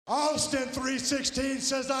Austin 316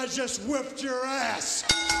 says I just whipped your ass.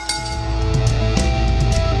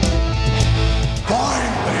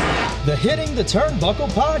 Finally. The Hitting the Turnbuckle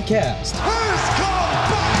podcast. Who's come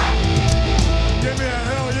back? Give me a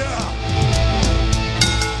hell yeah.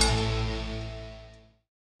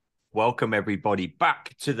 Welcome everybody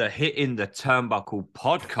back to the Hitting the Turnbuckle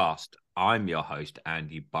podcast. I'm your host,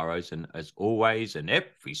 Andy Burrows, and as always, and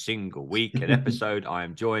every single week and episode, I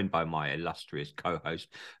am joined by my illustrious co-host,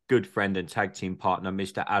 good friend and tag team partner,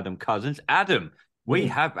 Mr. Adam Cousins. Adam, we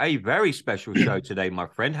have a very special show today, my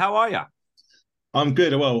friend. How are you? I'm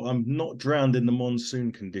good. Well, I'm not drowned in the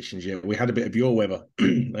monsoon conditions yet. We had a bit of your weather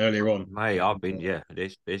earlier on. Mate,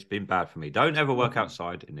 it's been bad for me. Don't ever work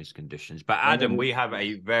outside in these conditions. But Adam, we have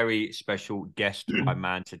a very special guest, my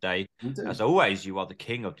man, today. As always, you are the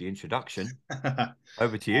king of the introduction.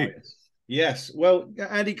 Over to you. Yes. Well,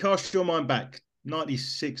 Andy, cast your mind back.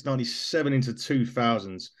 96, 97 into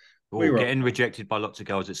 2000s. We're getting rejected by lots of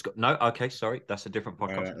girls. It's got no. Okay, sorry, that's a different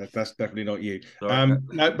podcast. That's definitely not you.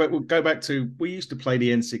 No, but we'll go back to we used to play the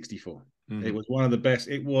N64. Mm-hmm. It was one of the best.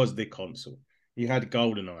 It was the console. You had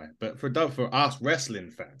GoldenEye, but for us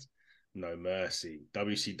wrestling fans, No Mercy,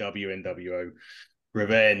 WCW, NWO,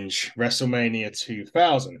 Revenge, WrestleMania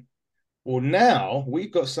 2000. Well, now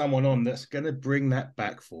we've got someone on that's going to bring that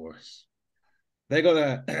back for us. They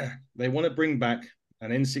want to bring back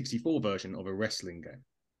an N64 version of a wrestling game.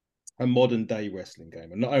 A modern day wrestling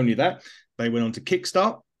game. And not only that, they went on to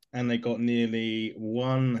Kickstart and they got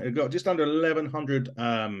just under 1,100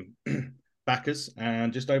 backers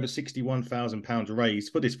and just over £61,000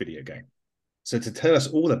 raised for this video game. So to tell us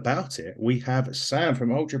all about it, we have Sam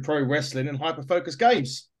from Ultra Pro Wrestling and Hyperfocus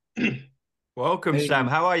Games. Welcome, hey. Sam.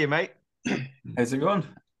 How are you, mate? How's it going?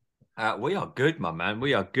 We are good, my man.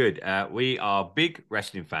 We are good. We are big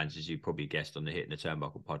wrestling fans, as you probably guessed on the Hitting the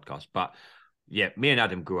Turnbuckle podcast. But yeah, me and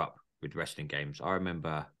Adam grew up with wrestling games. I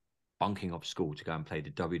remember bunking off school to go and play the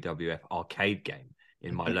WWF arcade game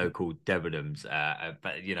in my local Debenhams.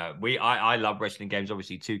 But you know, I love wrestling games.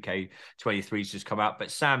 Obviously, 2K23's just come out. But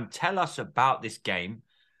Sam, tell us about this game.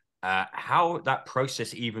 How that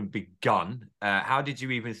process even begun? How did you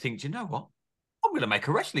even think? Do you know what? I'm going to make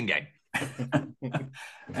a wrestling game.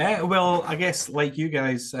 Well, I guess like you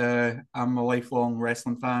guys, I'm a lifelong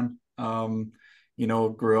wrestling fan. You know,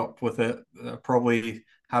 grew up with it. Probably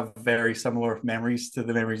have very similar memories to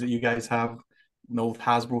the memories that you guys have. Old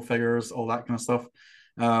Hasbro figures, all that kind of stuff.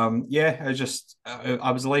 Yeah,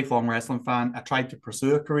 I was a lifelong wrestling fan. I tried to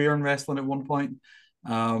pursue a career in wrestling at one point.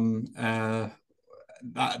 That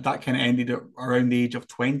kind of ended around the age of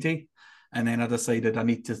 20, and then I decided I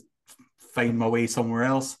need to find my way somewhere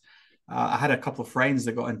else. I had a couple of friends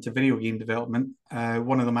that got into video game development.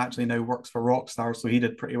 One of them actually now works for Rockstar, so he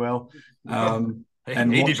did pretty well. And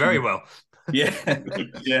he did very well. Yeah,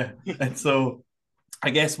 yeah. And so I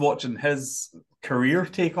guess watching his career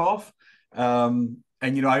take off, and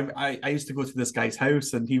you know, I used to go to this guy's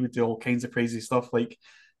house and he would do all kinds of crazy stuff, like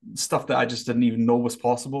stuff that I just didn't even know was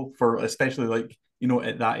possible for, especially like, you know,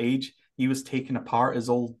 at that age. He was taking apart his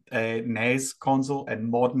old NES console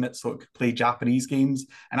and modding it so it could play Japanese games,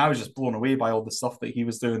 and I was just blown away by all the stuff that he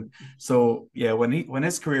was doing. So yeah, when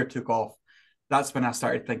his career took off, that's when I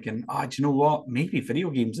started thinking, do you know what? Maybe video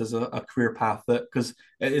games is a career path, that because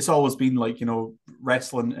it's always been like, you know,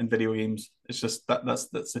 wrestling and video games. It's just that's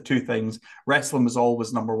the two things. Wrestling was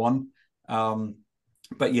always number one.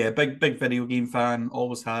 But yeah, big video game fan.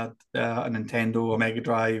 Always had a Nintendo, a Mega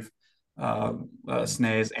Drive,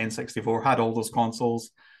 SNES, N64. Had all those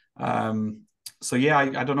consoles. So yeah,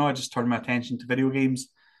 I don't know. I just turned my attention to video games.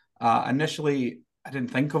 Initially, I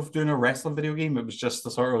didn't think of doing a wrestling video game. It was just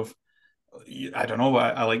the sort of, I don't know,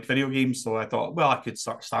 I liked video games, so I thought, well, I could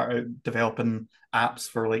start out developing apps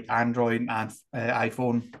for like Android and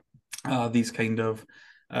iPhone. These kind of,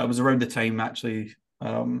 it was around the time actually,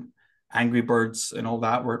 Angry Birds and all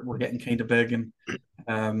that were getting kind of big, and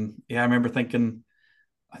yeah, I remember thinking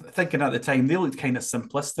at the time they looked kind of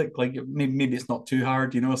simplistic, like maybe it's not too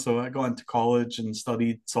hard, you know. So I got into college and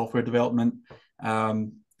studied software development.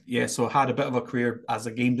 Yeah, so I had a bit of a career as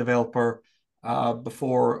a game developer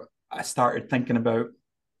before I started thinking about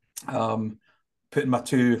putting my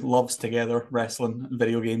two loves together, wrestling and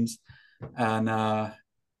video games. And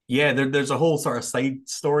yeah, there's a whole sort of side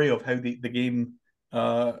story of how the game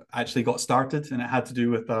actually got started, and it had to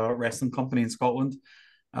do with a wrestling company in Scotland.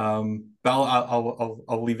 But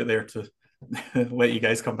I'll leave it there to let you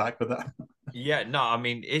guys come back with that. Yeah, no, I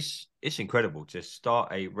mean, it's incredible to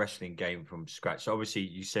start a wrestling game from scratch. So obviously,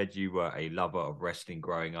 you said you were a lover of wrestling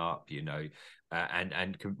growing up, you know,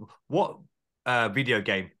 and what video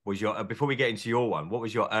game was your, before we get into your one, what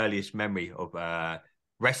was your earliest memory of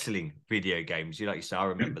wrestling video games. Like you say, I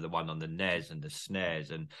remember the one on the NES and the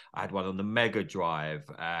SNES, and I had one on the Mega Drive.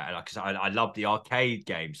 And because I love the arcade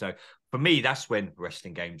game, so for me, that's when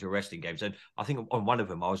wrestling games were wrestling games. And I think on one of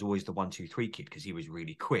them, I was always the 1-2-3 kid because he was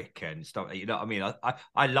really quick and stuff. You know what I mean?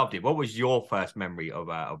 I loved it. What was your first memory of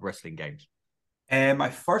wrestling games? My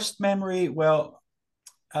first memory, well,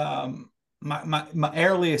 my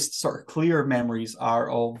earliest sort of clear memories are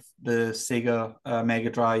of the Sega Mega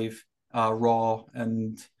Drive, Raw,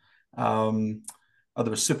 and there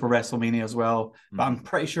was Super WrestleMania as well. But I'm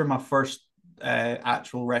pretty sure my first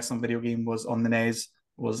actual wrestling video game was on the NES.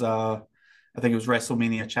 Was I think it was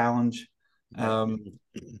WrestleMania Challenge.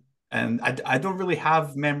 And I don't really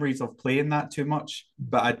have memories of playing that too much,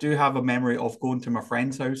 but I do have a memory of going to my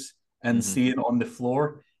friend's house and seeing on the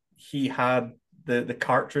floor he had the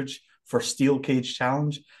cartridge for Steel Cage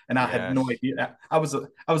Challenge, and I had no idea. I was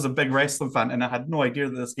a big wrestling fan, and I had no idea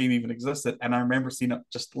that this game even existed. And I remember seeing it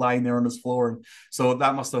just lying there on his floor, and so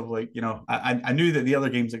that must have I knew that the other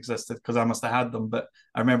games existed because I must have had them, but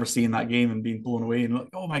I remember seeing that game and being blown away and like,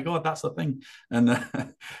 oh my god, that's a thing. And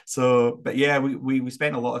but yeah, we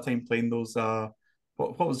spent a lot of time playing those.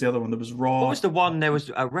 What was the other one? There was Raw. What was the one? There was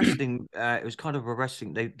a wrestling. It was kind of a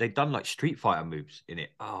wrestling. They'd done like Street Fighter moves in it.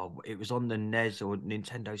 Oh, it was on the NES or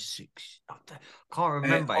Nintendo 6. I can't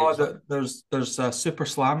remember. There's Super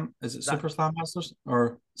Slam. Is it Super Slam Masters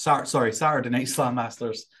or Saturday Night Slam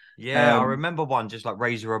Masters? Yeah, I remember one just like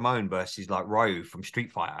Razor Ramon versus like Ryu from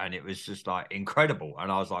Street Fighter, and it was just like incredible.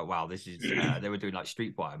 And I was like, wow, this is. They were doing like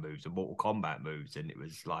Street Fighter moves and Mortal Kombat moves, and it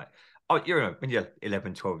was like. Oh, when you're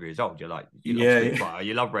 11, 12 years old, you're like, you love Street Fighter,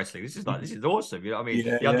 you love wrestling. This is awesome. You know what I mean?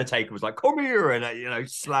 The Undertaker was like, come here, and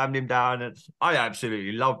slammed him down, and I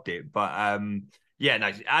absolutely loved it. But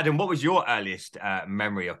no, Adam, what was your earliest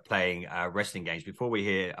memory of playing wrestling games before we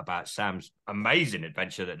hear about Sam's amazing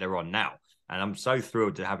adventure that they're on now? And I'm so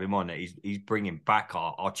thrilled to have him on. He's bringing back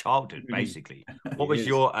our childhood, basically. What was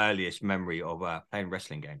your earliest memory of playing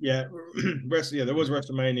wrestling games? Yeah, there was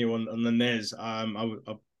WrestleMania on the NES.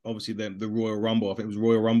 Obviously the Royal Rumble. I think it was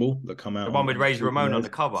Royal Rumble that come out. The one with Razor Ramon on the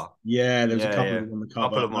cover. Yeah, there was a couple of them on the cover.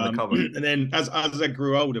 Couple of them on the cover. And then as I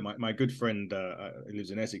grew older, my good friend who lives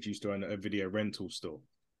in Essex used to own a video rental store.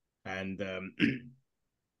 And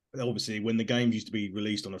obviously when the games used to be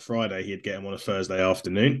released on a Friday, he'd get them on a Thursday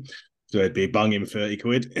afternoon. So it'd be bunging 30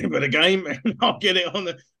 quid for the game, and I'll get it on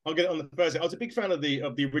the Thursday. I was a big fan of the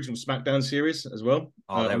original SmackDown series as well.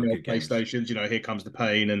 Oh, they were good PlayStations, Here Comes the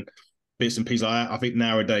Pain and bits and pieces like that. I think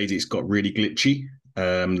nowadays it's got really glitchy.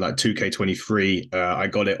 Like 2K23, I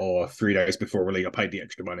got it 3 days before release. I paid the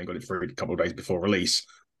extra money and got it for a couple of days before release.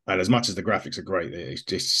 And as much as the graphics are great, it's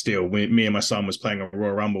just still me and my son was playing a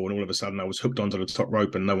Royal Rumble, and all of a sudden I was hooked onto the top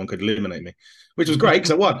rope and no one could eliminate me, which was great because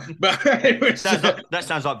I won. But that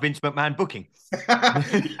sounds like Vince McMahon booking. That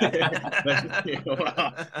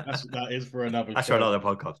is for another. That's for another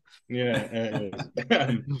podcast. Yeah.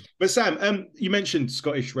 But Sam, you mentioned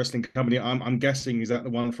Scottish Wrestling Company. I'm guessing is that the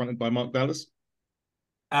one fronted by Mark Dallas?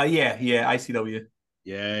 Yeah, ICW.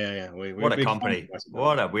 Yeah. What a company!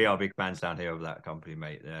 We are big fans down here of that company,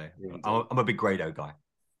 mate. Yeah. I'm a big Grado guy.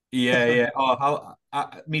 Yeah. Oh,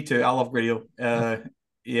 me too. I love Grado.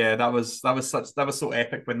 That was so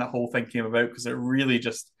epic when that whole thing came about, because it really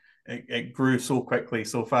just it grew so quickly,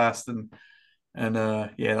 so fast, and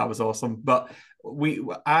that was awesome. But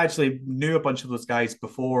I actually knew a bunch of those guys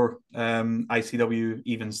before ICW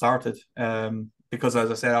even started, because as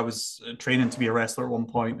I said, I was training to be a wrestler at one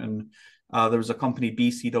point, and there was a company,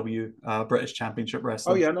 BCW, British Championship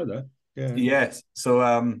Wrestling. Oh yeah, I know that. Yeah. Yes. So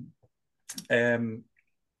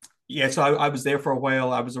so I was there for a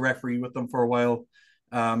while. I was a referee with them for a while.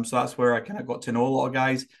 So that's where I kind of got to know a lot of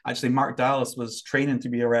guys. Actually, Mark Dallas was training to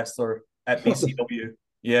be a wrestler at BCW.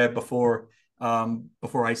 Before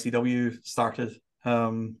ICW started.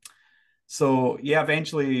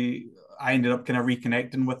 Eventually I ended up kind of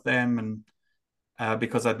reconnecting with them, and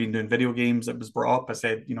because I'd been doing video games, it was brought up. I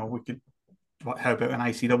said, how about an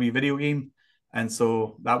ICW video game? And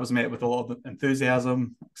so that was met with a lot of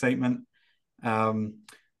enthusiasm, excitement.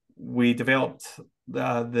 We developed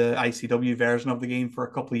the ICW version of the game for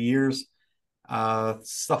a couple of years.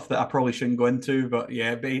 Stuff that I probably shouldn't go into, but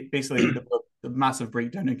yeah, basically the massive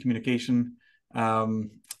breakdown in communication,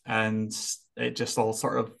 and it just all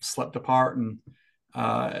sort of slipped apart, and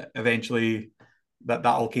eventually that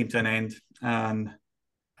all came to an end. And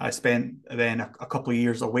I spent then a couple of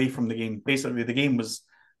years away from the game. Basically, the game was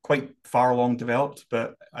quite far along developed,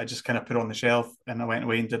 but I just kind of put it on the shelf, and I went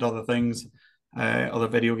away and did other things, other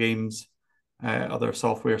video games, other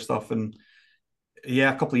software stuff. And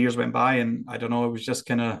yeah, a couple of years went by, and I don't know, it was just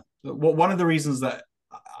kind of one of the reasons that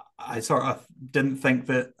I sort of didn't think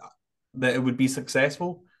that it would be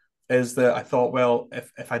successful is that I thought, well,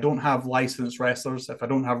 if I don't have licensed wrestlers, if I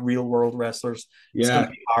don't have real world wrestlers, it's going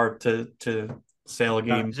to be hard to sell a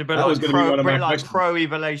game. It's a bit That like was going to be one of my questions. Pro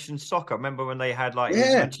Evolution Soccer. Remember when they had like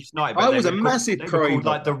Yeah. Manchester United? I was a massive they Pro were called Evo.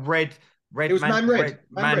 like the red. It was Man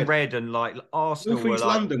Red, and like Arsenal North were East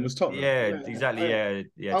like, London was Tottenham. Yeah, exactly.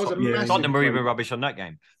 Yeah. I was a massive Tottenham were even Pro. rubbish on that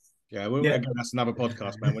game. Yeah, again, that's another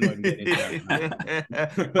podcast, man. We're not even getting into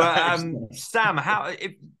that. But Sam,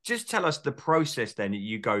 just tell us the process then that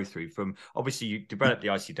you go through from, obviously you developed the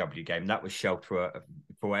ICW game that was shelved for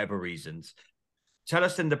whatever reasons. Tell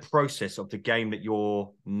us then the process of the game that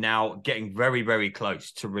you're now getting very, very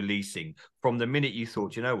close to releasing. From the minute you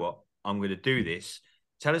thought, you know what, I'm going to do this.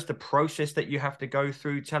 Tell us the process that you have to go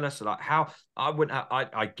through. Tell us like how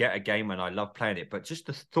I get a game and I love playing it, but just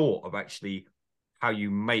the thought of actually how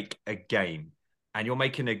you make a game. And you're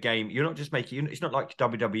making a game, you're not just making, it's not like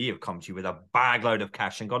WWE have come to you with a bag load of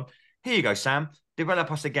cash and gone, here you go, Sam,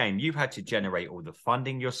 develop us a game. You've had to generate all the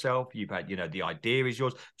funding yourself. You've had, the idea is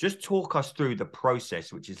yours. Just talk us through the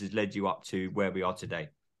process, which has led you up to where we are today.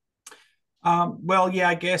 Well, yeah,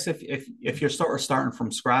 I guess if you're sort of starting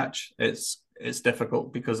from scratch, it's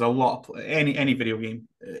difficult because any video game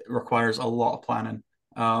requires a lot of planning.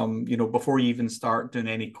 Before you even start doing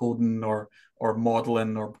any coding or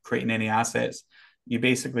modeling or creating any assets, you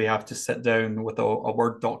basically have to sit down with a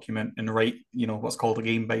Word document and write, what's called a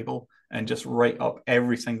game Bible, and just write up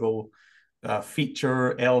every single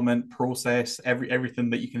feature, element, process,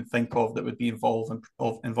 everything that you can think of that would be involved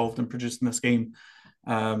in producing this game.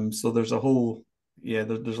 So there's a whole,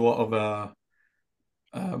 there's a lot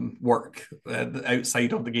of work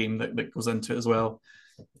outside of the game that goes into it as well.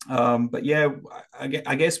 But yeah,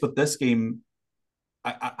 I guess with this game,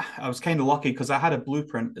 I was kind of lucky because I had a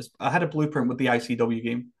blueprint. I had a blueprint with the ICW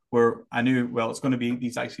game where I knew, well, it's going to be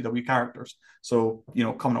these ICW characters. So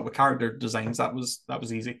coming up with character designs, that was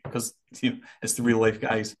easy because it's the real life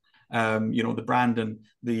guys. The brand and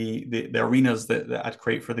the arenas that I'd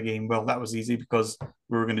create for the game. Well, that was easy because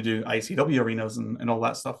we were going to do ICW arenas and all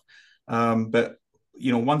that stuff. But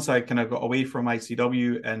once I kind of got away from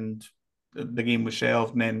ICW and the game was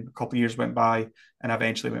shelved, and then a couple of years went by, and I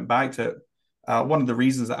eventually went back to it. One of the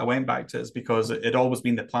reasons that I went back to it is because it had always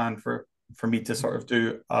been the plan for me to sort of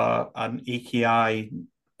do an AKI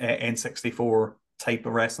N64 type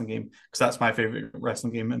of wrestling game, because that's my favorite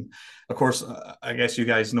wrestling game. And of course, I guess you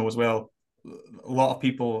guys know as well, a lot of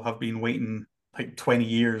people have been waiting like 20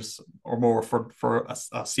 years or more for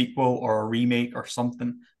a sequel or a remake or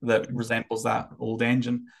something that resembles that old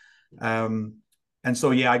engine. And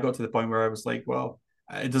so, yeah, I got to the point where I was like, well,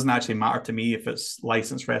 it doesn't actually matter to me if it's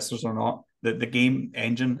licensed wrestlers or not. The game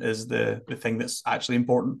engine is the thing that's actually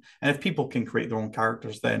important. And if people can create their own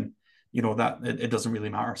characters, then, that it doesn't really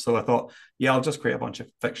matter. So I thought, yeah, I'll just create a bunch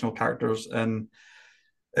of fictional characters. And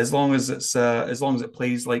as long as it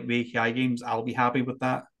plays like the AKI games, I'll be happy with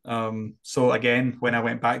that. So again, when I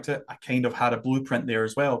went back to it, I kind of had a blueprint there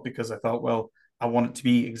as well, because I thought, well, I want it to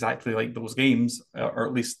be exactly like those games, or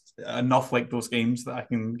at least enough like those games that I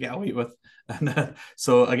can get away with. And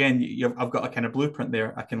so again, I've got a kind of blueprint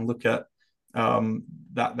there. I can look at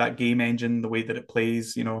that game engine, the way that it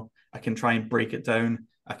plays. I can try and break it down.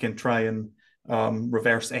 I can try and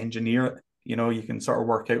reverse engineer it. You can sort of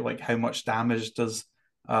work out like how much damage does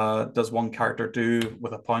one character do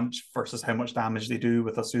with a punch versus how much damage they do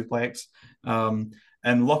with a suplex.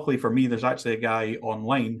 And luckily for me, there's actually a guy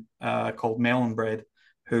online called Melon Bread,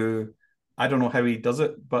 who, I don't know how he does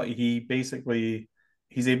it, but he's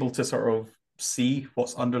able to sort of see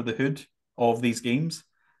what's under the hood of these games.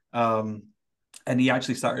 And he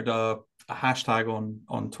actually started a hashtag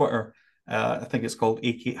on Twitter. I think it's called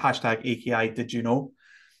hashtag AKI Did You Know?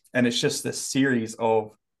 And it's just this series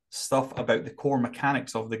of stuff about the core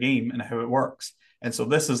mechanics of the game and how it works. And so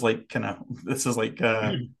this is like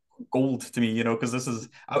gold to me, because this is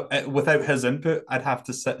without his input, I'd have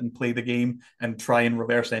to sit and play the game and try and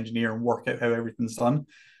reverse engineer and work out how everything's done.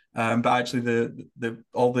 But actually,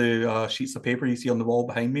 all the sheets of paper you see on the wall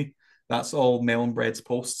behind me, that's all Melon Bread's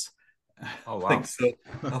posts. Oh wow! So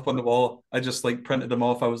up on the wall, I just like printed them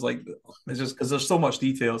off. I was like, it's just because there's so much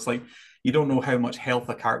detail. It's like you don't know how much health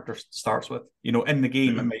a character starts with. In the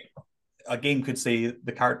game, a game could say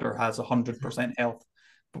the character has 100% health,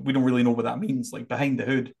 but we don't really know what that means. Like behind the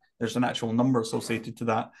hood, there's an actual number associated to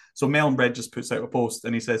that. So Melon Bread just puts out a post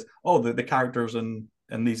and he says, oh, the characters in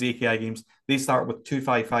these AKI games, they start with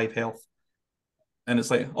 255 health. And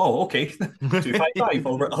it's like, oh, okay, 255.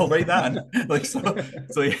 I'll write that. Like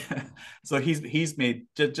so yeah. So he's made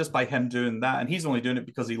just by him doing that, and he's only doing it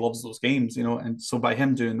because he loves those games, And so by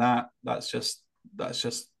him doing that, that's just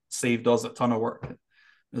saved us a ton of work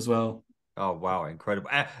as well. Oh, wow. Incredible.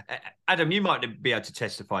 Adam, you might be able to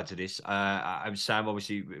testify to this. I'm Sam,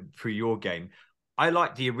 obviously, through your game. I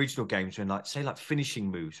like the original games when, like, say, like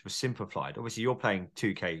finishing moves were simplified. Obviously, you're playing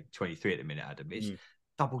 2K23 at the minute, Adam. It's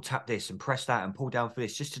double tap this and press that and pull down for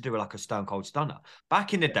this just to do like a stone cold stunner.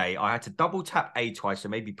 Back in the day, I had to double tap A twice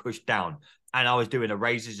and maybe push down. And I was doing a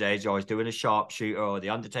razor's edge, I was doing a sharpshooter, or the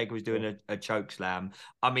Undertaker was doing a choke slam.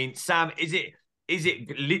 I mean, Sam, is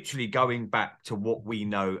it literally going back to what we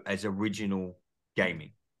know as original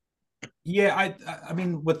gaming? Yeah, I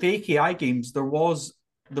mean, with the AKI games, it was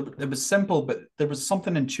simple, but there was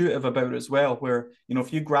something intuitive about it as well, where, you know,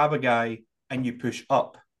 if you grab a guy and you push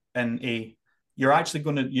up in A, you're actually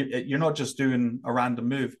you're not just doing a random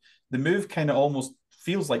move. The move kind of almost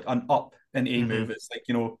feels like an up in A move. It's like,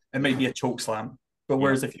 you know, it might be a choke slam, but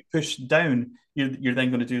whereas if you push down, you're then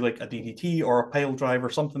going to do like a DDT or a pile drive or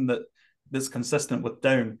something that's consistent with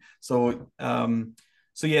down. So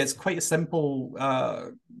yeah, it's quite a simple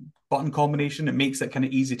button combination. It makes it kind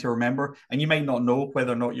of easy to remember, and you might not know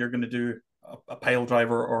whether or not you're going to do a pile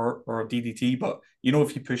driver or a DDT, but you know,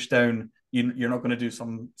 if you push down, you're not going to do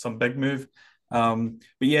some big move. But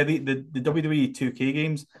yeah, the WWE 2K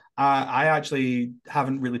games, I actually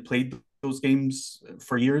haven't really played those games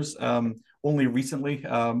for years. Only recently,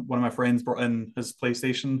 one of my friends brought in his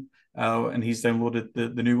PlayStation, and he's downloaded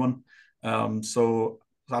the new one. So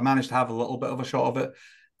I managed to have a little bit of a shot of it.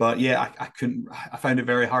 But yeah, I couldn't. I found it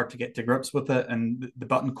very hard to get to grips with it, and the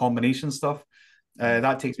button combination stuff.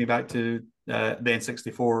 That takes me back to the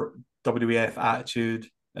N64 WWF Attitude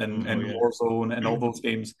and Warzone and all those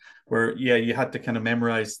games where you had to kind of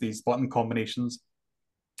memorize these button combinations.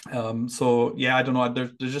 So yeah, I don't know.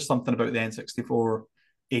 There's just something about the N64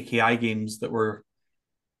 AKI games that were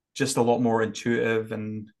just a lot more intuitive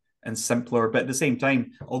and simpler. But at the same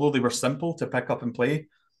time, although they were simple to pick up and play,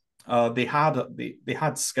 they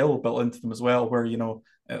had skill built into them as well, where, you know,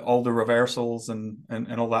 all the reversals and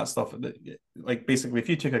all that stuff. Like, basically, if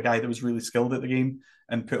you took a guy that was really skilled at the game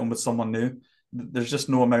and put him with someone new, there's just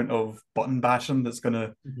no amount of button bashing that's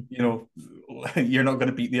gonna, you know, you're not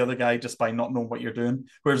gonna beat the other guy just by not knowing what you're doing.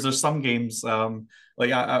 Whereas there's some games,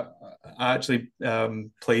 like I actually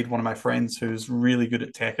played one of my friends who's really good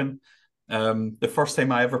at Tekken. The first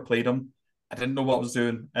time I ever played him, I didn't know what I was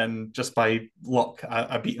doing, and just by luck,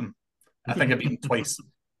 I beat him. I think I beat him twice.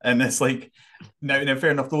 And it's like, now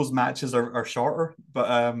fair enough, those matches are shorter,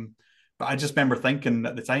 but I just remember thinking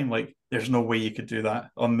at the time, like, there's no way you could do that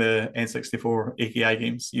on the N64 AKI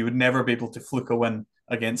games. You would never be able to fluke a win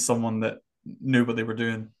against someone that knew what they were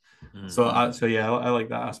doing. So yeah, I like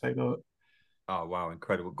that aspect of it. Oh wow,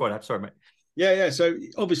 incredible! Go on, sorry, mate. Yeah. So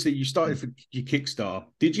obviously you started for your Kickstarter.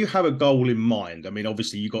 Did you have a goal in mind? I mean,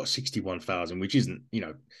 obviously you got 61,000, which isn't, you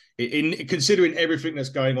know, in considering everything that's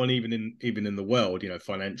going on, even in the world, you know,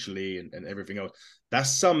 financially and everything else,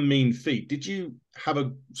 that's some mean feat. Did you have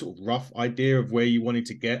a sort of rough idea of where you wanted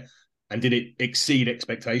to get, and did it exceed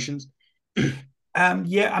expectations?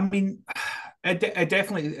 Yeah, I mean, it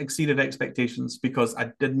definitely exceeded expectations, because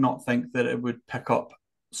I did not think that it would pick up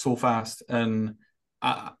so fast, and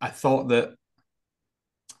I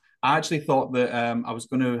actually thought that I was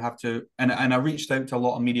going to have to, and I reached out to a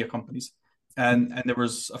lot of media companies, and there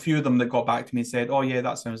was a few of them that got back to me and said, "Oh yeah,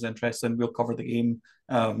 that sounds interesting. We'll cover the game.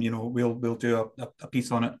 You know, we'll do a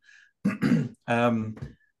piece on it."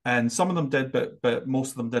 And some of them did, but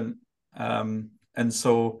most of them didn't. And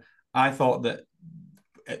so I thought that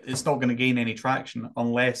it's not going to gain any traction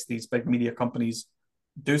unless these big media companies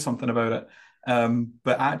do something about it.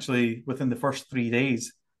 But actually, within the first 3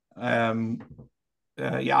 days,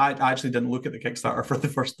 I actually didn't look at the Kickstarter for the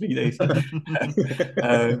first 3 days.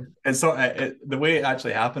 And so the way it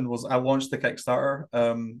actually happened was I launched the Kickstarter,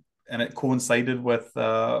 and it coincided with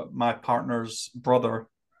my partner's brother.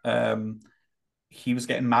 He was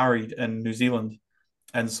getting married in New Zealand.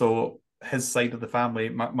 And so his side of the family,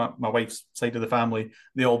 my wife's side of the family,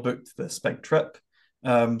 they all booked this big trip.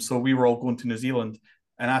 So we were all going to New Zealand,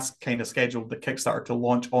 and that's kind of scheduled the Kickstarter to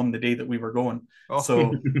launch on the day that we were going. Oh.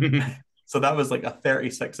 So that was like a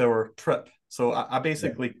 36-hour trip. So I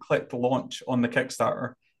basically clicked launch on the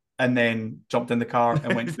Kickstarter and then jumped in the car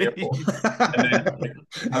and went to the airport. And then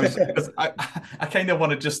I kind of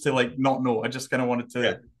wanted just to like not know. I just kind of wanted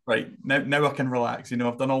to, right, now I can relax. You know,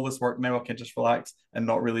 I've done all this work. Now I can just relax and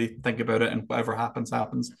not really think about it, and whatever happens,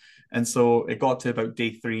 happens. And so it got to about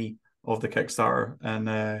day 3 of the Kickstarter,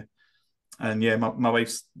 and yeah, my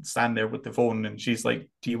wife's standing there with the phone, and she's like,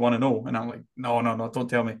 "Do you want to know?" And I'm like, "No, don't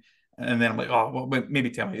tell me." And then I'm like, oh, well, maybe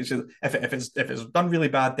tell me. It's just, if it's done really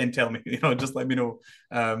bad, then tell me. Just let me know.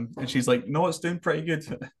 And she's like, no, it's doing pretty good.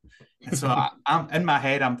 And so I'm in my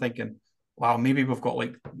head, I'm thinking, wow, maybe we've got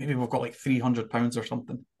like £300 or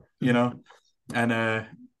something, And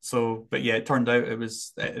but yeah, it turned out it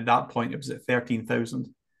was at that point it was at 13,000.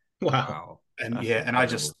 Wow. And That's and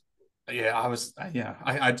incredible.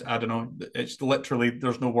 I don't know. It's literally,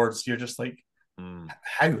 there's no words. You're just like,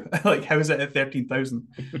 how? Like, how is it at 13,000?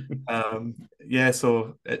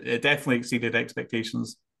 So it definitely exceeded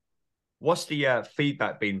expectations. What's the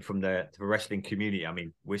feedback been from the wrestling community? I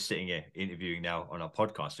mean, we're sitting here interviewing now on our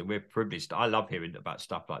podcast, and we're privileged. I love hearing about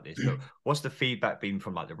stuff like this. But what's the feedback been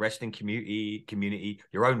from like the wrestling community?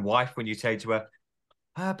 Your own wife, when you say to her,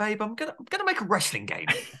 "Babe, I'm gonna make a wrestling game."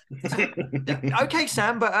 Okay,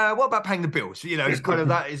 Sam, but what about paying the bills? It's kind of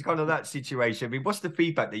that. It's kind of that situation. I mean, what's the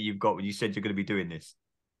feedback that you've got when you said you're going to be doing this?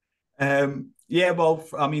 Well,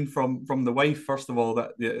 I mean, from the wife, first of all,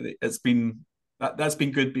 that's been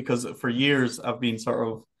good, because for years I've been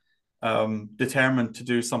sort of determined to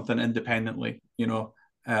do something independently.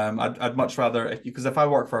 I'd much rather, because if I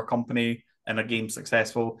work for a company and a game's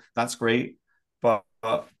successful, that's great, but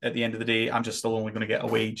at the end of the day, I'm just still only going to get a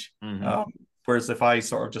wage. Whereas if I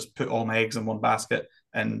sort of just put all my eggs in one basket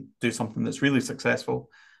and do something that's really successful,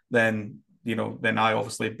 then I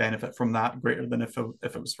obviously benefit from that greater than if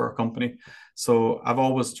it was for a company. So I've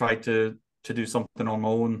always tried to do something on my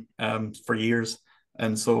own for years.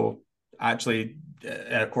 And so actually,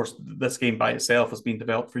 of course, this game by itself has been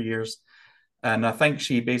developed for years. And I think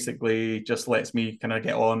she basically just lets me kind of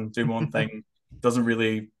get on, do my own thing, doesn't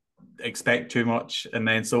really expect too much. And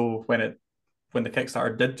then so when the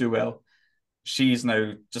Kickstarter did do well, she's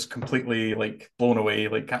now just completely like blown away,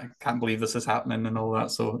 like can't believe this is happening and all that.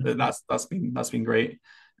 So that's been great.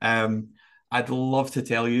 I'd love to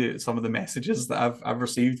tell you some of the messages that I've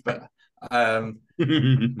received, but I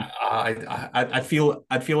feel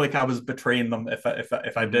like I was betraying them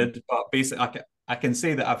if I did. But basically, I can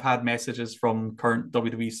say that I've had messages from current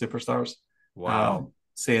WWE superstars, Wow,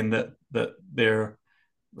 saying that they're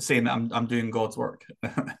saying that I'm doing God's work.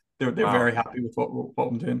 They're very happy with what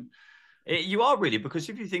I'm doing. You are really, because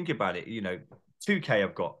if you think about it, 2K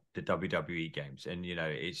have got the WWE games, and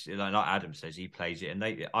it's like Adam says, he plays it, and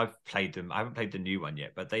I've played them. I haven't played the new one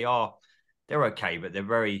yet, but they're okay, but they're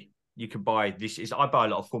very. You can buy this. I buy a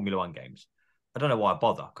lot of Formula One games. I don't know why I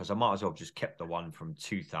bother, because I might as well have just kept the one from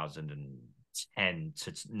 2010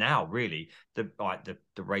 to now. Really, the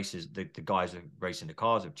races, the guys are racing the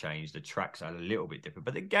cars have changed. The tracks are a little bit different,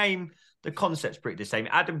 but the game, the concept's pretty the same.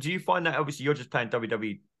 Adam, do you find that obviously you're just playing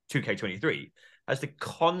WWE 2K23? Has the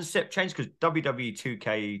concept changed? Because WWE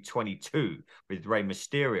 2K22 with Rey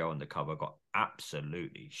Mysterio on the cover got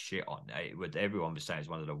absolutely shit on. Everyone was saying it's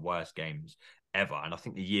one of the worst games ever. And I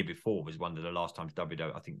think the year before was one of the last times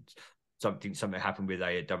WWE, I think something happened with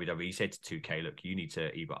WWE said to 2K, look, you need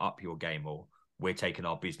to either up your game or we're taking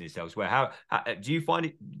our business elsewhere. How do you find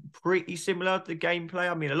it pretty similar to the gameplay?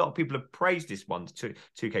 I mean, a lot of people have praised this one to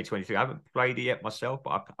 2K23. I haven't played it yet myself,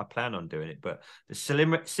 but I plan on doing it. But the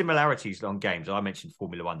similarities on games, I mentioned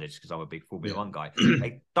Formula One just because I'm a big Formula One guy.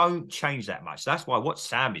 They don't change that much. That's why what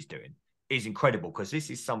Sam is doing is incredible, because this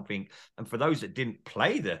is something, and for those that didn't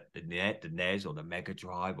play the NES or the Mega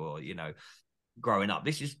Drive or, growing up,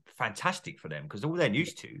 this is fantastic for them, because all they're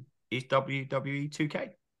used to is WWE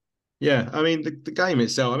 2K. Yeah, I mean, the game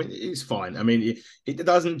itself, I mean, it's fine. I mean, it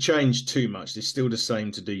doesn't change too much. It's still the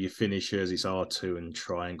same to do your finishers. It's R2 and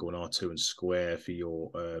triangle and R2 and square for your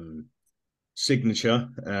signature.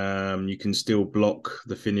 You can still block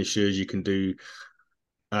the finishers. You can do...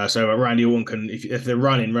 so Randy Orton can, if they're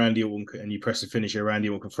running, Randy Orton and you press the finisher, Randy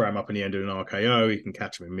Orton can throw him up in the end of an RKO. You can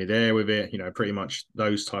catch him in midair with it. Pretty much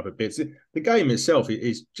those type of bits. The game itself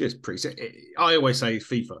is just pretty. I always say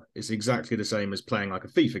FIFA. It's exactly the same as playing like a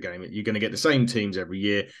FIFA game. You're going to get the same teams every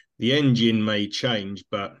year. The engine may change,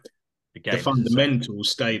 but the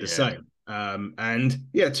fundamentals stay the same. And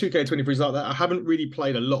yeah, 2K23 is like that. I haven't really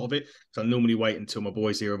played a lot of it, so I normally wait until my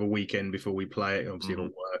boys here of a weekend before we play it. Obviously, it'll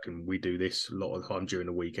work, and we do this a lot of the time during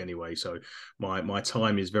the week anyway. So my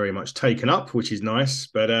time is very much taken up, which is nice.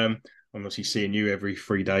 But I'm obviously seeing you every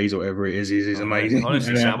 3 days or whatever it is amazing.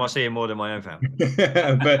 Honestly, Sam, I see him more than my own family.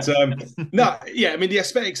 But no, yeah, I mean the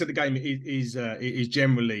aesthetics of the game is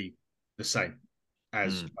generally the same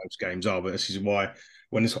as most games are. But this is why.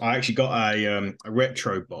 I actually got a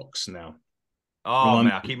retro box now. Oh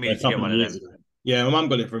man, I keep meaning to get one of them. Yeah, my mum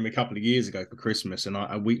got it for me a couple of years ago for Christmas,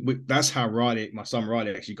 and we that's how my son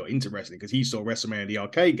Riley actually got into wrestling, because he saw WrestleMania the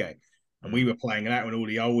arcade game, and we were playing that with all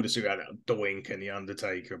the oldest who had Doink and the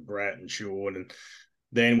Undertaker, Brett and Shawn, and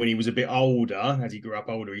Then when he was a bit older, as he grew up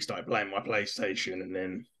older, he started playing my PlayStation, and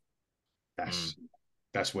then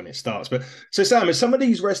that's when it starts. But so Sam, are some of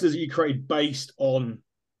these wrestlers that you create based on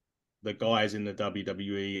the guys in the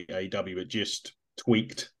WWE, AEW, are just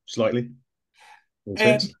tweaked slightly?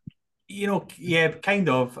 Yeah, kind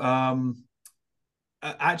of.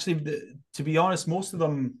 Actually, to be honest, most of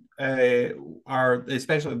them are,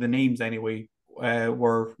 especially the names anyway,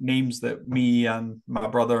 were names that me and my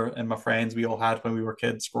brother and my friends, we all had when we were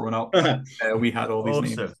kids growing up. We had all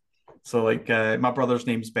these names. So like my brother's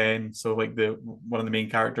name's Ben. So like one of the main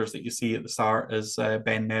characters that you see at the start is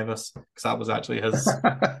Ben Nevis, because that was actually his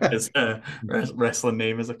wrestling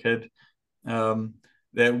name as a kid.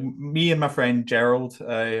 Me and my friend Gerald,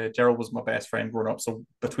 Gerald was my best friend growing up. So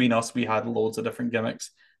between us, we had loads of different gimmicks.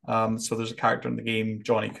 So there's a character in the game,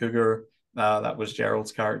 Johnny Cougar, that was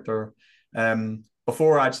Gerald's character.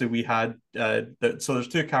 Before actually we had so there's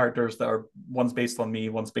two characters that are, one's based on me,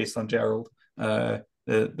 one's based on Gerald.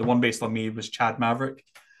 The one based on me was Chad Maverick.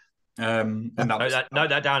 And note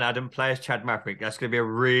that down, Adam. Play as Chad Maverick. That's going to be a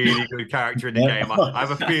really good character in the game. I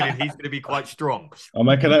have a feeling he's going to be quite strong. I'll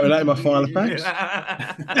make a note of that in my file of facts.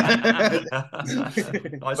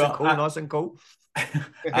 Nice and cool.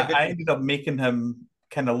 I ended up making him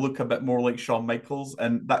kind of look a bit more like Shawn Michaels,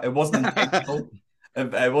 and that it wasn't intentional.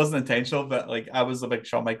 It wasn't intentional, but like I was a big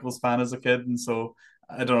Shawn Michaels fan as a kid, and so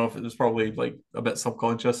I don't know if it was probably like a bit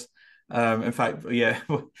subconscious. In fact, yeah,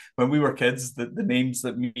 when we were kids, the names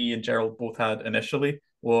that me and Gerald both had initially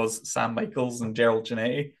was Sam Michaels and Gerald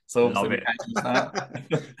Giannetti. So obviously we can't use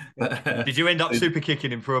that. Did you end up super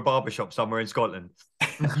kicking him through a barbershop somewhere in Scotland?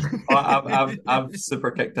 I've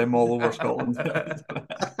super kicked him all over Scotland.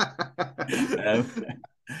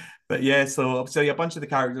 But yeah, so a bunch of the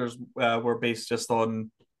characters were based just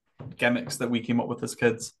on gimmicks that we came up with as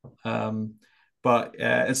kids. But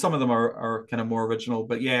and some of them are kind of more original.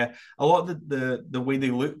 But yeah, a lot of the way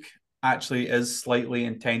they look actually is slightly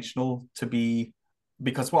intentional to be,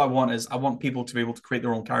 because what I want people to be able to create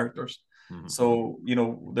their own characters. Mm-hmm. So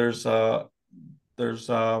there's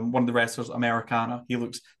one of the wrestlers, Americana.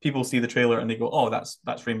 People see the trailer and they go, oh, that's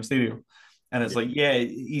Rey Mysterio, and it's like, yeah,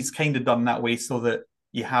 he's kind of done that way so that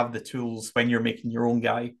you have the tools when you're making your own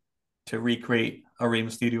guy to recreate a Rey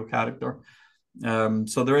Mysterio character.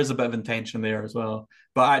 So there is a bit of intention there as well.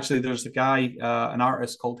 But actually, there's a guy, an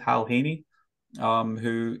artist called Hal Haney,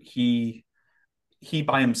 who he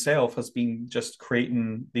by himself has been just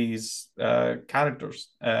creating these characters,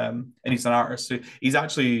 and he's an artist. So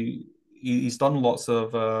he's done lots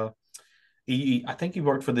of. I think he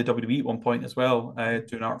worked for the WWE at one point as well,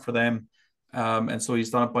 doing art for them, and so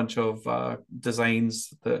he's done a bunch of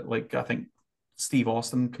designs that, like, I think Steve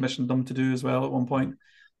Austin commissioned them to do as well at one point.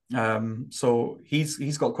 So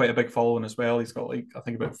he's got quite a big following as well. He's got like, I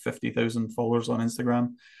think, about 50,000 followers on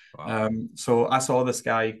Instagram. Wow. So I saw this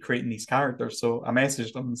guy creating these characters. So I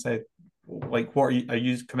messaged him and said, like, what are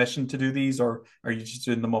you commissioned to do these, or are you just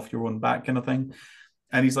doing them off your own back kind of thing?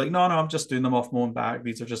 And he's like, no, I'm just doing them off my own back.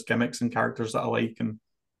 These are just gimmicks and characters that I like,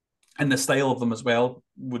 and the style of them as well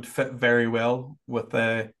would fit very well with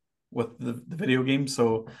the video game.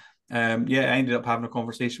 So I ended up having a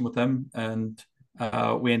conversation with him, and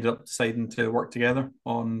we ended up deciding to work together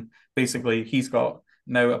on, basically, he's got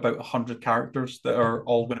now about 100 characters that are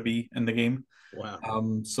all going to be in the game.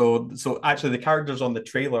 Wow. So actually the characters on the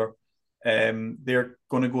trailer, they're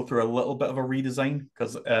going to go through a little bit of a redesign,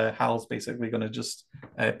 because Hal's basically going to just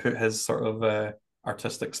put his sort of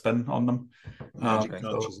artistic spin on them. Magic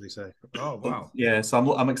touch, as they say. Oh wow! Yeah,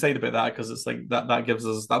 so I'm excited about that, because it's like that gives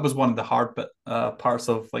us, that was one of the hard parts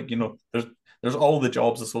of, like, there's all the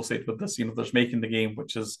jobs associated with this. There's making the game,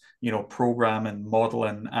 which is programming,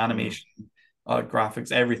 modeling, animation,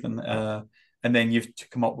 graphics, everything, and then you've to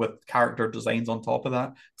come up with character designs on top of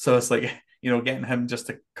that. So it's like, getting him just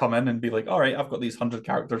to come in and be like, all right, I've got these 100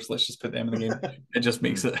 characters, let's just put them in the game. It just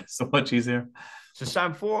makes it so much easier. So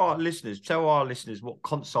Sam, for our listeners, tell our listeners what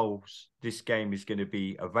consoles this game is going to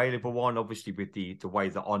be available on. Obviously, with the way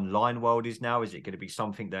the online world is now, is it going to be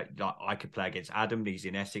something that, like, I could play against Adam? He's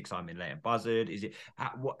in Essex, I'm in Leighton Buzzard. Is it?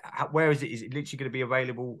 Where is it? Is it literally going to be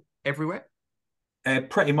available everywhere?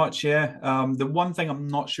 Pretty much, yeah. The one thing I'm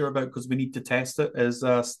not sure about, because we need to test it, is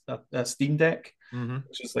a Steam Deck,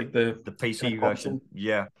 which is like the PC version.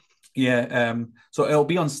 Yeah. So it'll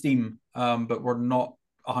be on Steam, but we're not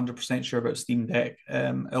 100% sure about Steam Deck.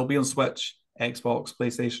 It'll be on Switch, Xbox,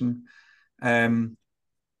 PlayStation.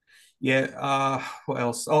 What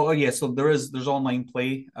else? Oh yeah, so there's online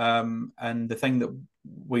play, and the thing that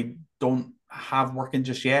we don't have working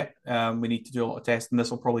just yet, we need to do a lot of testing.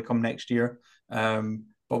 This will probably come next year,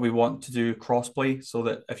 but we want to do crossplay so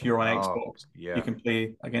that if you're on Oh, Xbox, yeah. you can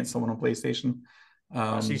play against someone on PlayStation.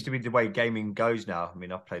 That seems to be the way gaming goes now. I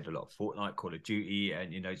mean, I've played a lot of Fortnite, Call of Duty,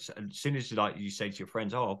 and as soon as like you say to your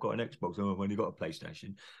friends, "Oh, I've got an Xbox, oh, I've only got a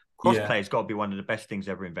PlayStation," crossplay has got to be one of the best things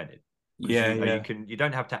ever invented. You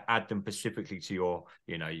don't have to add them specifically to your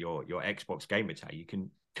Xbox gamer tag. You can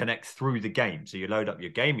connect through the game. So you load up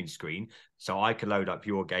your gaming screen. So I can load up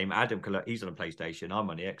your game. Adam he's on a PlayStation. I'm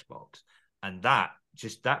on the Xbox, and that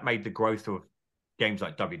made the growth of games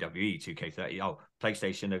like WWE 2K30. Oh,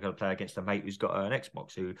 PlayStation, they're going to play against a mate who's got an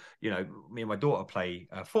Xbox. Who, me and my daughter play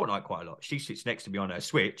Fortnite quite a lot. She sits next to me on her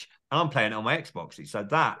Switch, and I'm playing it on my Xbox. So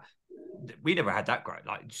that we never had that growth.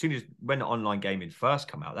 Like as soon as when online gaming first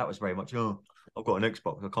come out, that was very much, oh, I've got an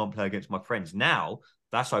Xbox, I can't play against my friends. Now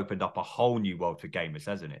that's opened up a whole new world for gamers,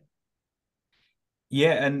 hasn't it?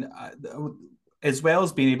 Yeah, and as well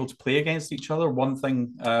as being able to play against each other, one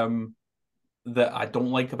thing that I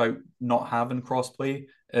don't like about not having crossplay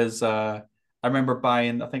is I remember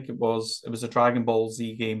buying, I think it was a Dragon Ball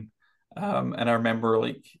Z game, and I remember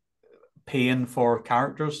like paying for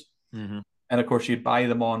characters, and of course you'd buy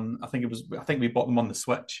them on. I think we bought them on the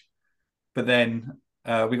Switch, but then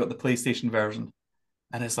we got the PlayStation version,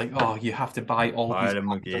 and it's like, oh, you have to buy all these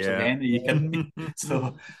characters again. Are you kidding me?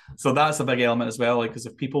 So that's a big element as well, like because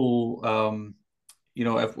if people,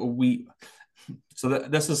 if we. So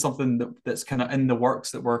this is something that's kind of in the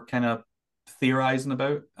works that we're kind of theorizing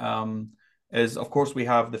about. Is of course we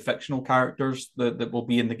have the fictional characters that will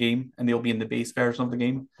be in the game and they'll be in the base version of the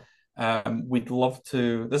game. We'd love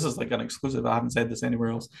to. This is like an exclusive. I haven't said this anywhere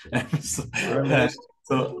else.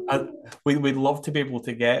 We'd love to be able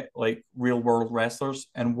to get like real world wrestlers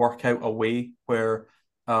and work out a way where,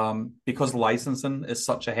 because licensing is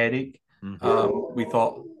such a headache, we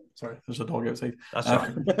thought. Sorry, there's a dog outside. That's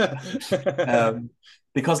right.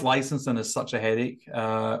 Because licensing is such a headache,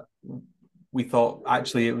 we thought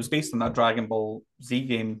actually it was based on that Dragon Ball Z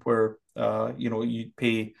game where you'd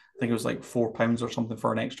pay, I think it was like £4 or something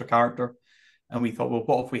for an extra character, and we thought, well,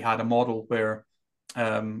 what if we had a model where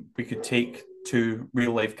we could take two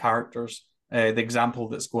real life characters. The example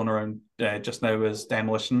that's going around just now is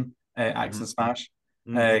Demolition, Axe and Smash,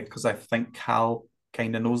 because I think Cal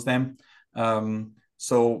kind of knows them.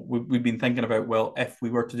 So we've been thinking about, well, if we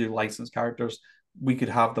were to do licensed characters, we could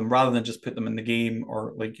have them rather than just put them in the game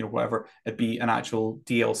or like, whatever, it'd be an actual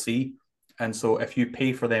DLC. And so if you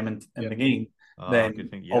pay for them in the game, then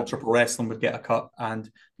Ultra Pro Wrestling would get a cut and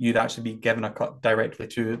you'd actually be given a cut directly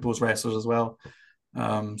to those wrestlers as well.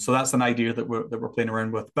 So that's an idea that we're playing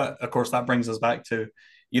around with. But of course, that brings us back to,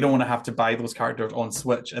 you don't want to have to buy those characters on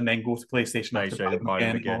Switch and then go to PlayStation to buy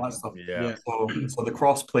them again and all that stuff. Yeah. So the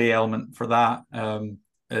cross-play element for that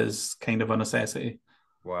is kind of a necessity.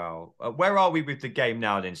 Wow. Where are we with the game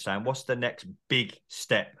now then, Sam? What's the next big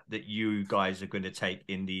step that you guys are going to take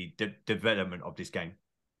in the development of this game?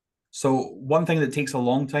 So one thing that takes a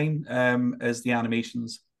long time is the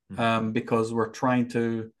animations, because we're trying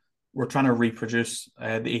to reproduce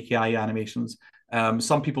the AKI animations.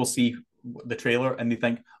 Some people see the trailer and they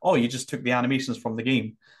think, oh, you just took the animations from the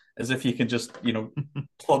game, as if you can just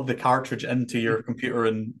plug the cartridge into your computer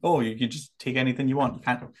and you can just take anything you want. You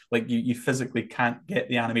can't, like, you physically can't get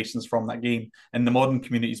the animations from that game, and the modern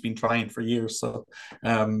community's been trying for years. So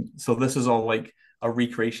this is all like a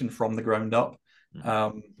recreation from the ground up.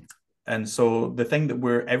 And so the thing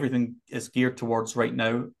that everything is geared towards right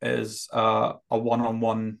now is a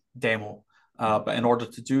one-on-one demo. But in order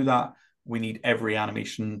to do that, we need every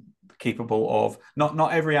animation capable of,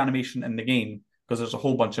 not every animation in the game, because there's a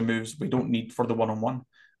whole bunch of moves we don't need for the one-on-one,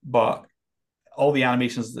 but all the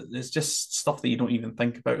animations, it's just stuff that you don't even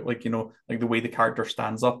think about. Like, like the way the character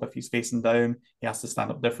stands up. If he's facing down, he has to stand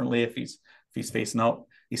up differently. If he's facing up,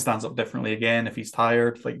 he stands up differently again. If he's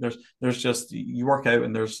tired, like there's just, you work out,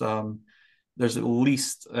 and there's at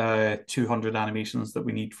least 200 animations that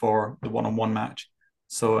we need for the one-on-one match.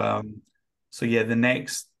 So yeah, the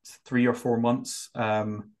next 3 or 4 months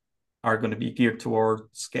are going to be geared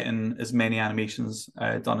towards getting as many animations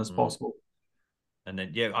done as possible. And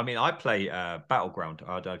then, I mean, I play Battleground.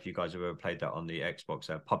 I don't know if you guys have ever played that on the Xbox.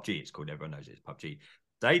 PUBG, it's called. Everyone knows it's PUBG.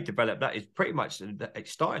 They developed that. It's pretty much, it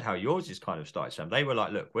started how yours is kind of started, Sam. They were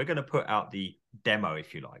like, look, we're going to put out the demo,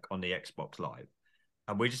 if you like, on the Xbox Live.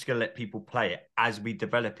 And we're just going to let people play it as we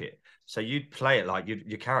develop it. So you'd play it like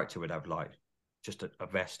your character would have like just a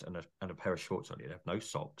vest and a pair of shorts on. You'd have no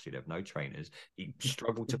socks. You'd have no trainers. He'd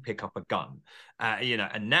struggle to pick up a gun.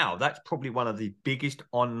 And now that's probably one of the biggest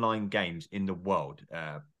online games in the world.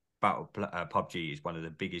 PUBG is one of the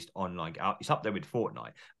biggest online. It's up there with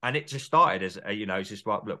Fortnite. And it just started as, it's just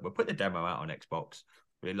like, look, we'll put the demo out on Xbox.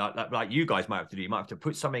 Like you guys might have to do. You might have to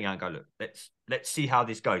put something out and go, look, let's see how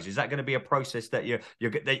this goes. Is that going to be a process that you're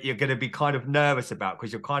going to be kind of nervous about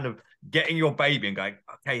because you're kind of getting your baby and going,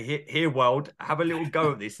 okay, here world, have a little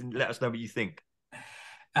go at this and let us know what you think.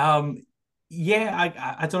 Yeah,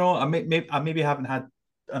 I don't know. I maybe haven't had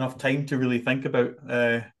enough time to really think about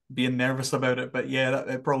being nervous about it, but yeah,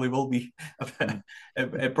 it probably will be.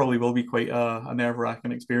 It probably will be quite a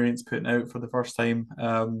nerve-wracking experience putting out for the first time.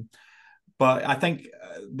 But I think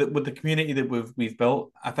that with the community that we've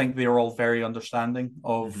built, I think they are all very understanding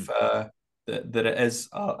of that it is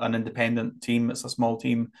an independent team. It's a small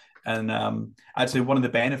team, and actually one of the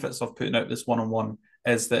benefits of putting out this one-on-one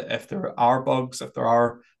is that if there are bugs, if there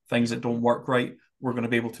are things that don't work right, we're going to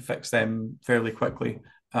be able to fix them fairly quickly.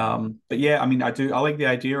 But yeah, I mean, I like the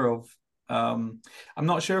idea of. I'm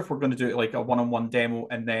not sure if we're going to do it like a one-on-one demo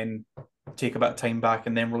and then take a bit of time back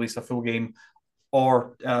and then release a full game,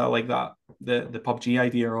 or like that the PUBG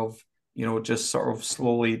idea of just sort of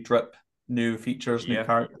slowly drip new features, new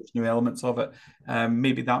characters, new elements of it.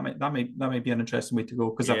 Maybe that might be an interesting way to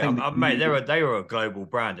go, because I think mate, they were a global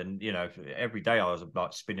brand, and every day I was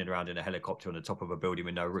like spinning around in a helicopter on the top of a building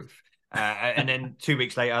with no roof. And then 2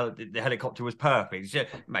 weeks later, the helicopter was perfect. So,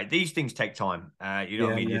 mate, these things take time. You know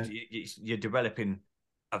what I mean? You're developing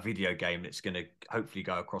a video game that's going to hopefully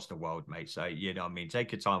go across the world, mate. So, you know what I mean?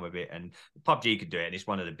 Take your time with it. And PUBG could do it. And it's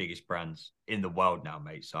one of the biggest brands in the world now,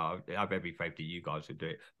 mate. So I have every faith that you guys would do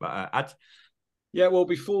it. But yeah, well,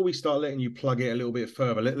 before we start letting you plug it a little bit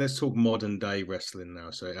further, let's talk modern day wrestling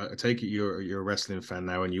now. So I take it you're a wrestling fan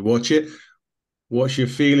now and you watch it. What's your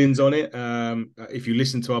feelings on it? If you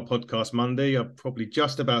listen to our podcast Monday, I'm probably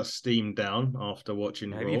just about steamed down after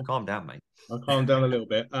watching Raw. You've calmed down, mate. I calmed down a little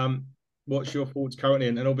bit. What's your thoughts currently?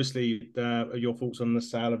 And obviously, your thoughts on the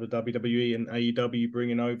sale of the WWE and AEW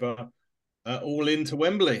bringing over All In to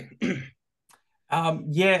Wembley?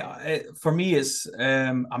 For me, it's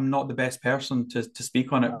I'm not the best person to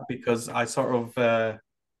speak on it, because I sort of,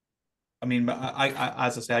 I mean, I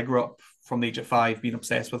as I say, I grew up from the age of 5 being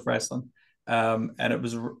obsessed with wrestling. And it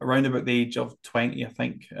was around about the age of 20, I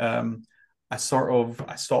think. I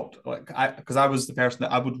stopped, because I was the person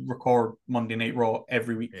that I would record Monday Night Raw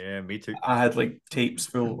every week. Yeah, me too. I had like tapes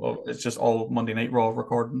full of, it's just all Monday Night Raw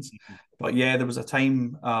recordings. But yeah, there was a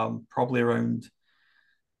time, probably around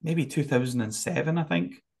maybe 2007, I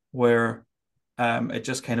think, where it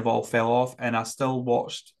just kind of all fell off, and I still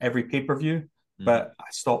watched every pay-per-view, but I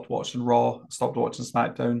stopped watching Raw, stopped watching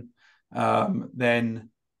SmackDown. Then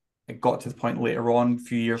it got to the point later on, a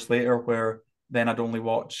few years later, where then I'd only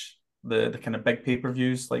watch the kind of big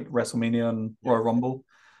pay-per-views like WrestleMania and Royal Rumble.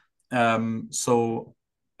 So,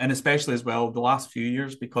 and especially as well, the last few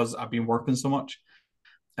years, because I've been working so much,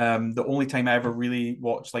 the only time I ever really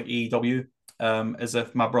watched like AEW is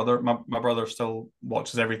if my brother still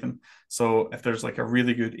watches everything. So if there's like a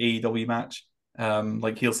really good AEW match,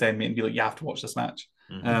 like he'll send me and be like, you have to watch this match.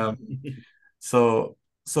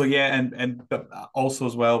 So yeah, and but also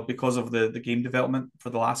as well, because of the game development for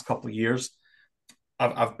the last couple of years,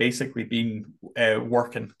 I've basically been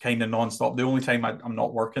working kind of nonstop. The only time I'm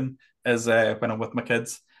not working is when I'm with my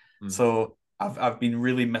kids. So I've been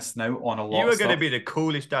really missing out on a lot. You are going to be the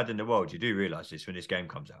coolest dad in the world. You do realize this when this game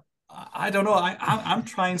comes out. I don't know. I'm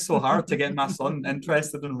trying so hard to get my son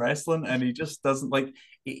interested in wrestling, and he just doesn't like.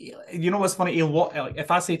 You know what's funny? He'll watch. Like, if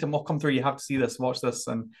I say to him, "Well, come through, you have to see this, watch this,"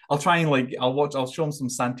 and I'll try and I'll show him some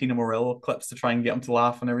Santino Morello clips to try and get him to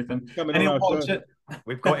laugh and everything, and he'll watch it.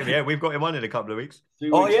 We've got him. Yeah, we've got him on in a couple of weeks.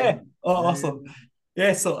 Oh yeah! Oh, awesome.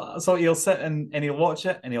 Yeah, so he'll sit and he'll watch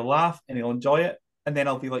it and he'll laugh and he'll enjoy it, and then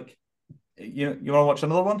I'll be like, you want to watch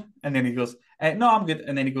another one? And then he goes, no, I'm good.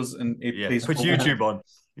 And then he goes and he plays. Puts YouTube on.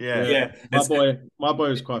 Yeah. My boy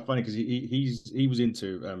was quite funny because he was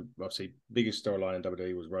into obviously biggest storyline in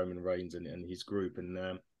WWE was Roman Reigns and his group,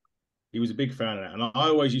 and he was a big fan of that. And I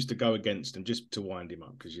always used to go against him just to wind him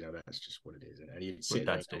up, because that's just what it is. And he'd sit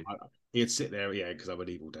there. He'd sit there, because I'm an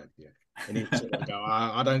evil dad, and he'd sit there and go,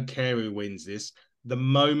 I don't care who wins this. The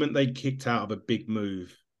moment they kicked out of a big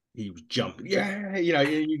move, he was jumping.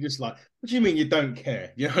 You just like, what do you mean you don't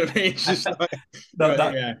care? You know what I mean? It's just like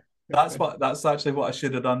That's actually what I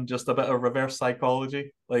should have done. Just a bit of reverse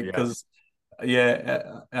psychology, because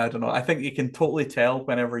I don't know. I think you can totally tell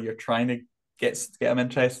whenever you're trying to get him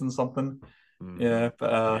interested in something.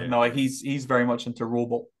 No, he's very much into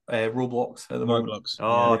Roblox at the moment.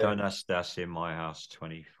 Oh, that's in my house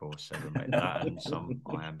 24/7, mate. That and some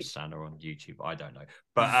I Am Santa on YouTube. I don't know,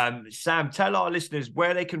 but Sam, tell our listeners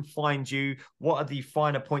where they can find you. What are the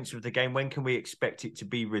finer points of the game? When can we expect it to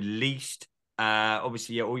be released?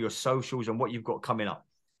 Obviously, all your socials and what you've got coming up.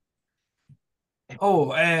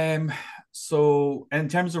 So in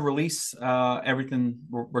terms of release, everything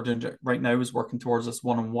we're doing right now is working towards this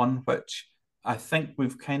 1-on-1, which I think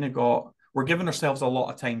we've kind of got. We're giving ourselves a lot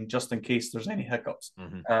of time just in case there's any hiccups.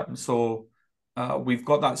 So we've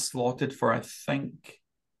got that slotted for, I think,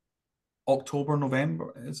 October,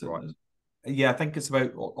 November. Is it? Right. Yeah, I think it's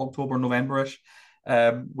about October, November-ish.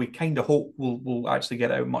 We kind of hope we'll actually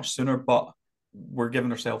get it out much sooner, but we're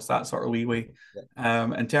giving ourselves that sort of leeway.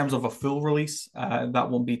 In terms of a full release, that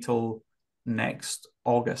won't be till next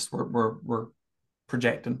August. We're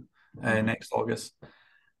projecting next August.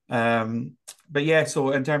 But yeah,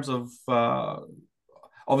 so in terms of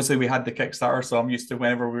obviously we had the Kickstarter, so I'm used to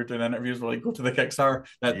whenever we were doing interviews, we're like, go to the Kickstarter.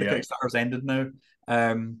 The Kickstarter's ended now.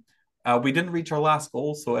 We didn't reach our last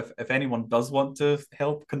goal, so if anyone does want to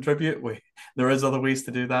help contribute, there is other ways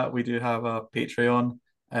to do that. We do have a Patreon.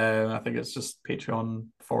 I think it's just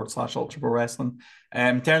Patreon.com/Ultra Pro Wrestling.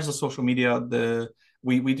 In terms of social media,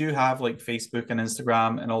 we do have like Facebook and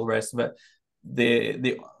Instagram and all the rest of it.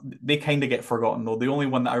 They kind of get forgotten though. The only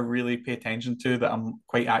one that I really pay attention to that I'm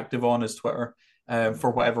quite active on is Twitter.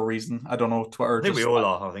 For whatever reason, I don't know. Twitter. I think we all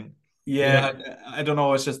are. I think. Yeah, I don't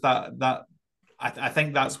know. It's just that I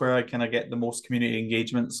think that's where I kind of get the most community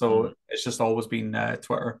engagement. So it's just always been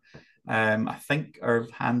Twitter. I think our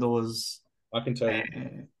handle is. I can tell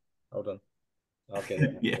you. Hold on. I'll get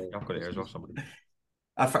it. Yeah, I've got it here as well. Somebody.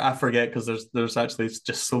 I forget because there's actually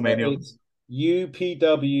just so many of them.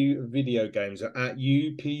 UPW Video Games at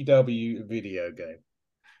UPW Video Game.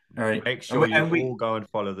 All right. Make sure you all go and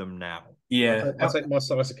follow them now. Yeah, I'll take my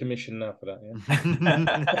slice of commission now for that.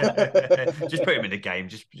 Yeah. Just put him in the game.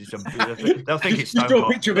 They'll think it's Stone Cold. Draw a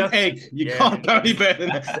Cold. picture of an egg. You can't go any better than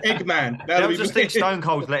that. Eggman. They'll just think Stone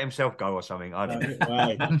Cold's let himself go or something. I don't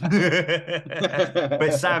know.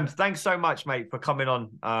 But Sam, thanks so much, mate, for coming on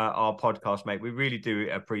our podcast, mate. We really do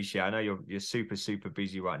appreciate it. I know you're super, super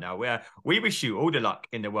busy right now. We wish you all the luck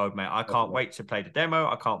in the world, mate. I can't wait to play the demo.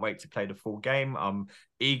 I can't wait to play the full game. I'm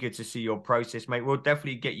eager to see your process, mate. We'll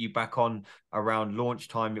definitely get you back on around launch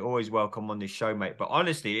time. You're always welcome on this show, mate. But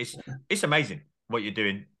honestly, it's amazing what you're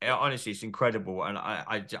doing. Honestly, it's incredible, and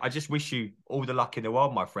I just wish you all the luck in the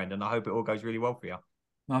world, my friend, and I hope it all goes really well for you.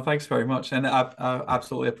 No, thanks very much, and I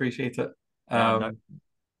absolutely appreciate it.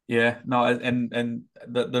 Yeah, no, and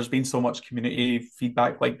there's been so much community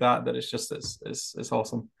feedback like that it's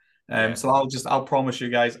awesome. So I'll promise you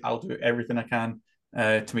guys I'll do everything I can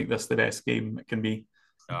to make this the best game it can be.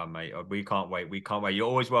 Oh, mate, we can't wait. We can't wait. You're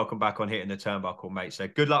always welcome back on Hitting the Turnbuckle, mate. So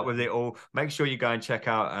good luck with it all. Make sure you go and check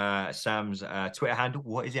out Sam's Twitter handle.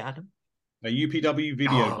 What is it, Adam? A UPW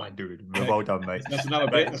video. Dude, well done, mate. That's another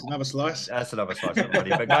bit. That's another slice. That's another slice,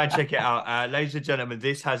 everybody. But go and check it out. Ladies and gentlemen,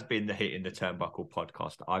 this has been the Hitting the Turnbuckle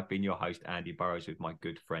podcast. I've been your host, Andy Burrows, with my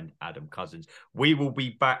good friend, Adam Cousins. We will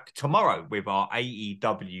be back tomorrow with our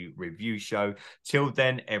AEW review show. Till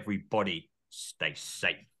then, everybody, stay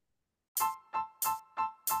safe.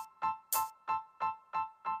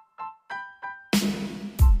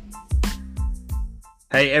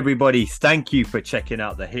 Hey everybody, thank you for checking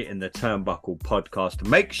out the Hitting the Turnbuckle podcast.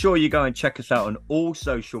 Make sure you go and check us out on all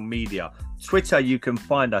social media. Twitter, you can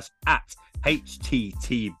find us at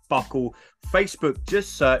HTT Buckle. Facebook,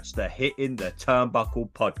 just search the Hitting the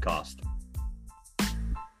Turnbuckle podcast.